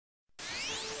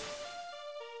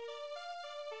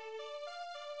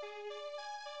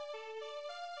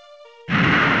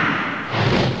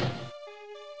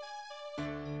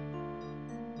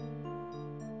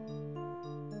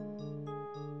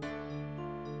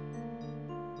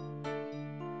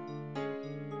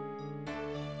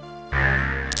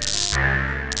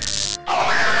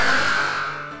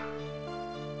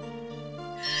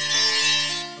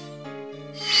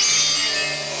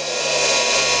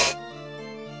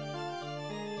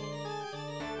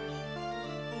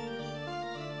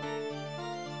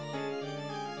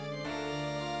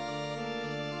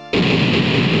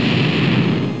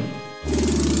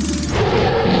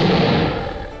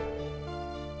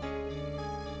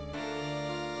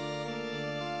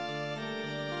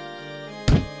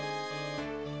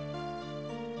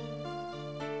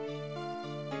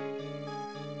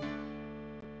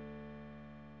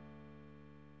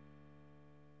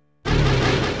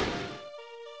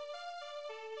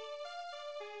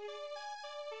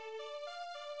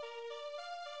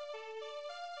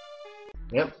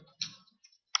Yep.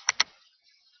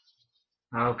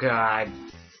 Oh god.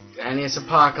 NES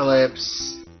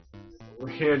Apocalypse. We're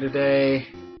here today.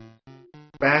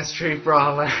 Bad Street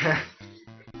Brawler.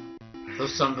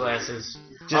 Those sunglasses.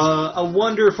 A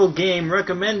wonderful game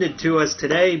recommended to us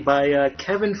today by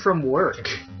Kevin from work.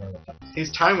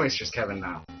 He's Time Wasters Kevin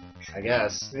now. I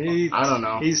guess. I don't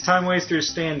know. He's Time Wasters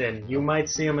stand-in. You might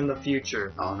see him in the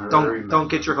future. Honorary Don't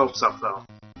get your hopes up though.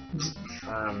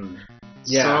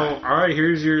 Yeah. So, alright,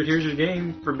 here's your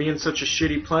game for being such a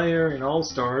shitty player in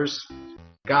All-Stars.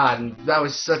 God, that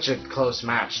was such a close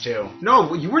match too.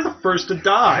 No, you were the first to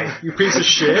die, you piece of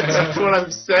shit. That's what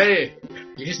I'm saying.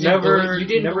 You just Never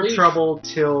didn't believe. trouble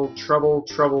till trouble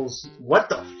troubles. What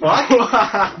the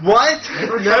fuck? What?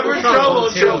 Never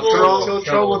trouble till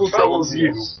trouble troubles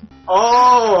you.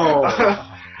 Oh!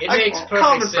 It makes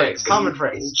perfect sense. Common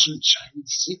phrase. Ancient Chinese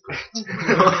secret.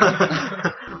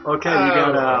 Okay, you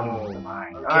got Oh my.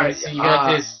 Okay, Alright, so you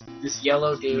got this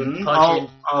yellow dude mhm. punching.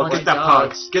 get that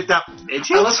pug. Get that.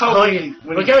 I love how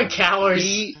Look how he cowers.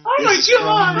 Oh my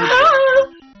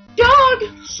god! Dog!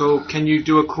 So, can you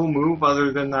do a cool move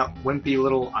other than that wimpy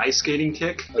little ice skating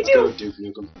kick? Let's go, Duke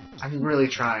Nukem. I'm really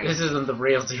trying. This isn't the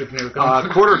real Duke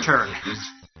Nukem. Quarter turn.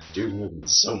 Duke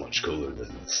Nukem's so much cooler than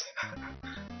this.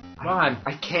 Come on,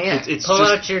 I can't. It's pull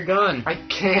just, out your gun. I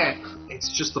can't. It's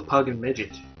just the pug and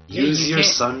midget. Use you your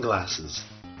can't- sunglasses.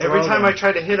 Every Well time then. I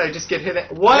try to hit, I just get hit.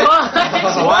 What?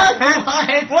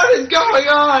 What? What is going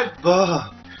on?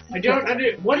 Ugh. I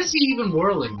don't. What is he even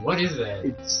whirling? What is that?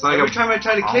 It's like Every time I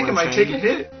try to kick him, I take a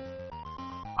hit.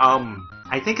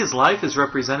 I think his life is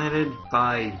represented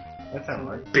by That sounds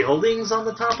right. buildings on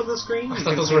the top of the screen. I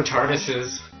thought those were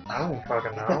TARDISes. I don't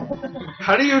fucking know.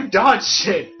 How do you dodge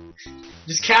shit?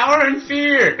 Just cower in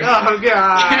fear. Oh Cower in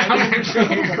god.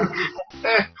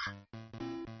 fear.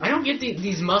 I don't get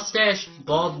these mustache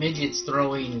bald midgets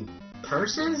throwing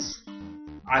purses.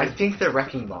 I think they're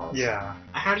wrecking balls. Yeah.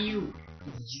 How do you?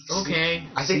 Okay.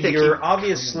 I think they you're keep-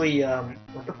 obviously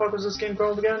what the fuck was this game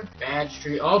called again? Bad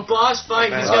Street. Oh, boss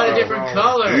fight. He's Oh, got a different oh.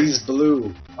 color. He's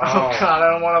blue. Oh god,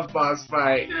 I don't want a boss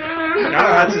fight. No,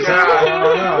 that's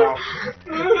no.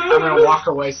 I'm gonna walk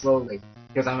away slowly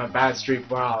because I'm a bad street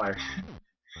brawler.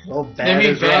 Well, They bad mean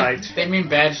is bad. right. They mean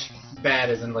bad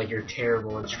as in like you're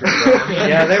terrible at Street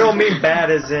Yeah, they don't mean bad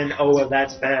as in, oh,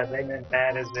 that's bad. They mean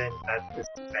bad as in, this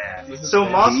is bad. This is So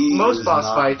bad. most He is boss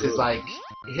not fights good. is like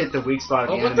you hit the weak spot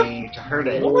of Oh, the what the- enemy to hurt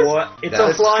it. What? It's a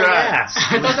That's flying right. ass.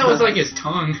 I thought that was like his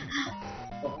tongue.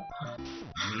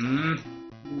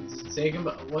 Mm. Say him,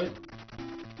 what?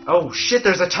 Oh shit,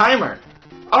 there's a timer.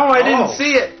 Oh, I didn't Oh.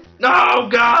 see it. No,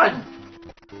 god.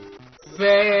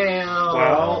 Fail.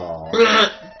 Well,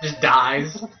 just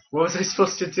dies. What was I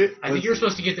supposed to do? I think you're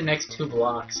supposed to get the next 2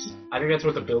 blocks. I think that's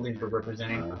what the buildings were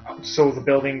representing. so the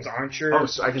buildings aren't your... Oh,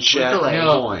 so I can shoot Check. the leg.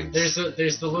 No, points.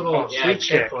 there's the little Oh, sweet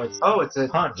kick. checkpoints. Oh, it's a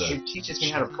Punch. It teaches me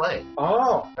how to play.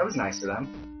 Oh. That was nice of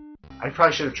them. I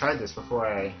probably should have tried this before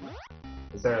I.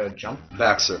 Is there a jump?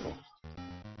 Back circle.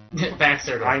 Back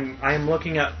circle. I'm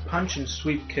looking at punch and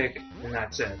sweep kick, and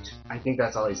that's it. I think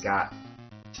that's all he's got.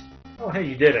 Oh, hey,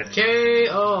 you did it.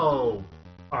 KO.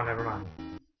 Oh, never mind.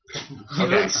 You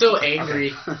look so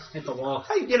angry at the wall.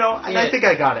 I think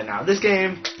I got it now. This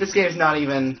game's not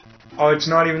even. Oh, it's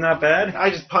not even that bad? I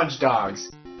just punch dogs.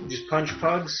 You just punch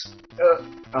pugs?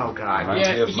 Oh god. Reminds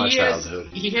me of my childhood.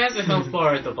 He has a health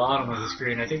bar at the bottom of the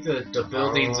screen. I think the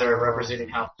buildings are representing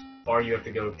how far you have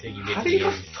to go till you get How to do the you?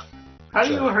 end. How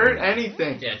do you hurt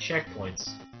anything? Yeah, checkpoints,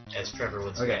 as Trevor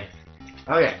would say. Okay.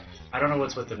 Okay. I don't know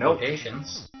what's with the Nope.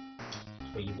 notations,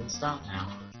 but you can stop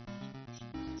now.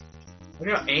 Look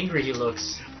how angry he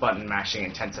looks. Button mashing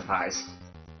intensifies.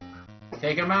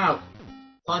 Take him out.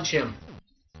 Punch him.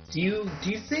 Do you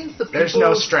think the people... There's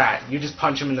no strat. You just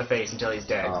punch him in the face until he's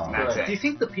dead. Oh. And that's Right. Do you it.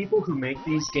 think the people who make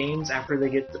these games after they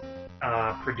get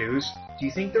produced, do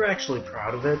you think they're actually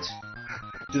proud of it?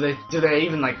 Do they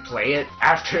even like play it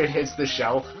after it hits the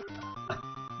shelf?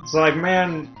 It's like,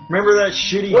 man, remember that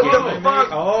shitty What game the I made? fuck?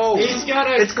 Oh, He's got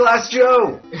to It's Glass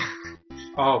Joe.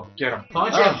 oh, get him.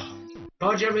 punch him.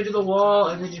 Punch him into the wall,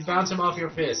 and then you bounce him off your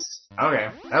fist. Okay,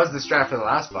 that was the strat for the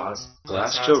last boss.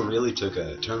 Glass Joe really took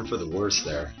a turn for the worse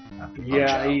there. After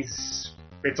Yeah, Punch-Out.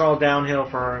 it's all downhill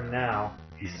for him now.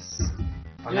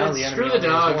 Oh, now the screw enemy the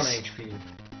only dogs. has 1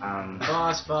 HP.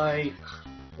 Boss fight.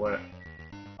 What?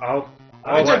 Oh,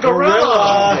 It's what a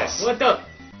gorilla! Yes. What the?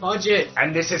 Punch it.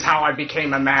 And this is how I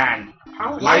became a man.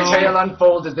 How My so- tale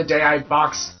unfolded the day I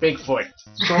boxed Bigfoot.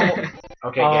 so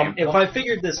Okay, game. if I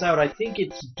figured this out, I think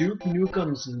it's Duke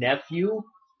Nukem's nephew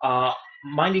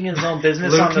minding his own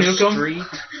business Luke on the Nukem? street.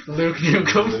 Luke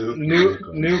Nukem.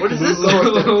 Nuke. What is this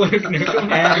Luke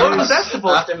Nukem. And What was that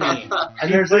supposed to mean?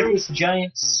 And there's like this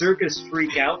giant circus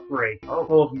freak outbreak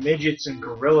full of midgets and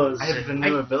gorillas. I have a and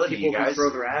new ability, people you guys. who throw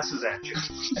their asses at you.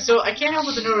 So I can't help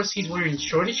but to notice he's wearing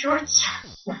shorty shorts.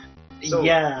 So,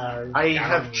 yeah. I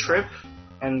have trip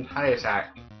and high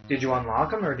attack. Did you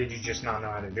unlock them, or did you just not know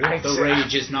how to do I- it? The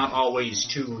rage is not always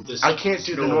to the. I can't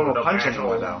do the normal punch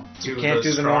anymore, though. To You can't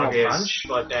do the normal strongest, punch?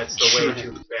 but that's the way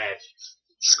too bad.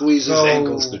 Squeeze his So-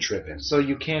 ankles to trip him. So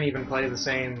you can't even play the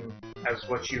same as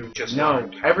what you just No,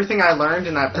 learned. everything I learned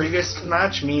in that previous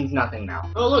match means nothing now.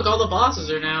 Oh look, all the bosses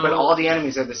are now. But all the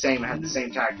enemies are the same and have the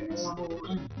same tactics.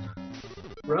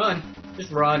 Run,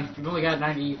 just run. You've only got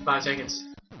 95 seconds.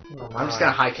 Oh, I'm just my.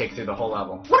 gonna high kick through the whole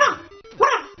level.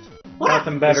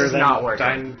 Nothing better This is than not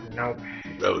working. Nope.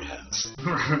 Roadhouse.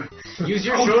 Use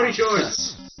your shorty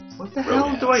shorts. What the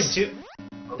hell do I do?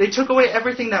 They took away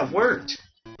everything that worked.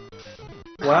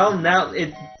 Well, now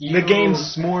the You-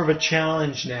 game's more of a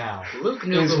challenge now. Luke Is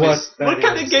Nukem what is. that What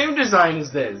kind is. of game design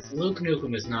is this? Luke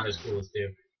Nukem is not as cool as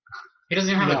Duke. He doesn't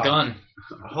even have No. a gun.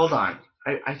 Hold on.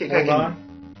 I think Hold I can.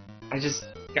 on. I just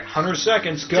 100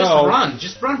 seconds, go. Just run.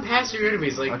 Just run past your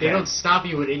enemies. Like Okay. they don't stop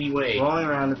you in any way. rolling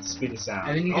around at the speed of sound.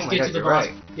 And then you Oh just my get God, to the you're boss.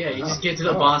 right. Yeah, you just get to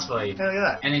the Oh. boss fight, Hell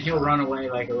yeah. and then he'll run away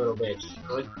like a little bitch.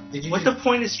 Did you? What the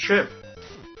point is trip?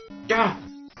 Ah,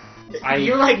 I-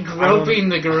 You're like groping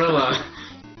the gorilla.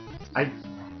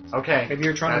 Okay. Maybe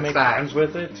you're trying to That's make that. friends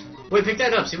with it. Wait, pick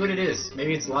that up. See what it is.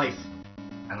 Maybe it's life.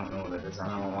 I don't know what it is. I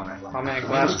don't want it. Oh man,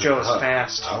 Glass Joe's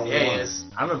fast. I don't Yeah, want it is.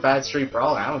 I'm a bad street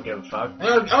brawler. I don't give a fuck.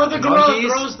 Oh, the gorilla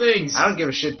Monkeys? throws things. I don't give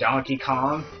a shit. Donkey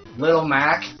Kong, Little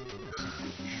Mac.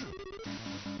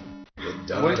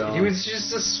 What, he was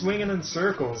just swinging in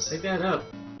circles. Pick that up.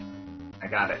 I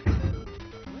got it.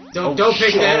 Don't Oh,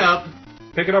 pick shit. that up.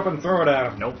 Pick it up and throw it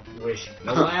at him. Nope. Wish.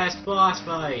 Nope. Last boss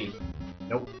fight.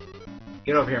 Nope.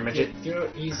 Get over here, midget.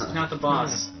 He's not the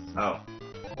boss. Oh.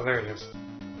 Oh, there it is.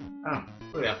 Oh.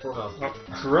 Look at that, full health. Oh,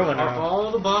 gorilla Are now.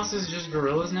 all the bosses just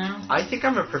gorillas now? I think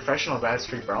I'm a professional bad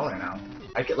street brawler now.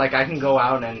 I can go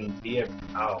out and be a.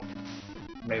 Oh.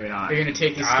 Maybe not. You're gonna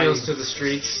take these skills to the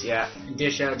streets Yeah. and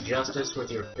dish out justice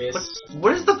with your fists.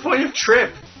 What is the point of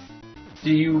trip?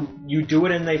 Do you do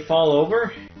it and they fall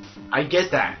over? I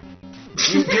get that.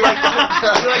 You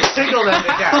like signal them to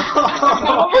death.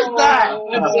 What was that?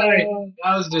 I'm sorry.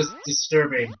 That was just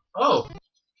disturbing. Oh,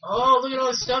 look at all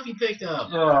the stuff you picked up.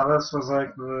 Yeah, this was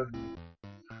like the.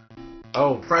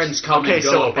 Oh. Friends come Okay, and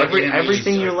go. so but enemies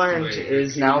everything you are learned great.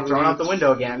 is now thrown out the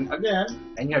window again, Again.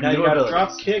 and you have Now new you got abilities.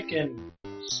 drop kick and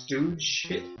stooge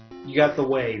hit. You got the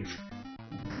wave.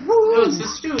 No, it's the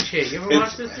Stooge hit. You ever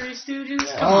watch the Three Stooges?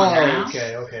 Yeah. Come on now.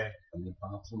 okay.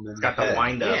 It's got the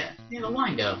wind up. Yeah, the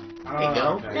wind up. There you Oh,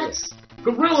 go. okay. That's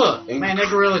gorilla. Man, that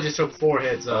gorilla just took 4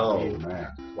 hits off Oh you. man.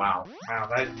 Wow. Wow,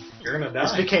 you're gonna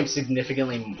This die. became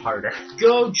significantly harder.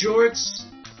 Go, Jorts.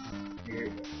 You're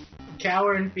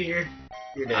cower in fear.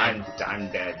 You're dead.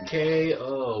 I'm dead.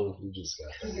 KO. You just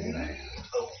got that.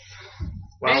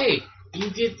 Well, Hey, you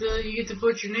get to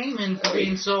put your name in for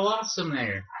being so awesome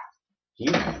there.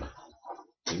 He-Man.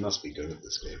 He must be good at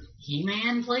this game.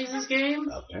 He-Man plays this game?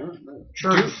 Apparently.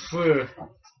 True.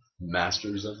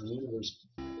 Masters of the Universe.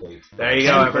 Play. There you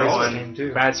go, Same person everyone. name,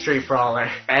 too. Bad street brawler.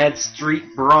 Bad street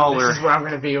brawler. This is where I'm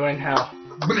gonna be when hell.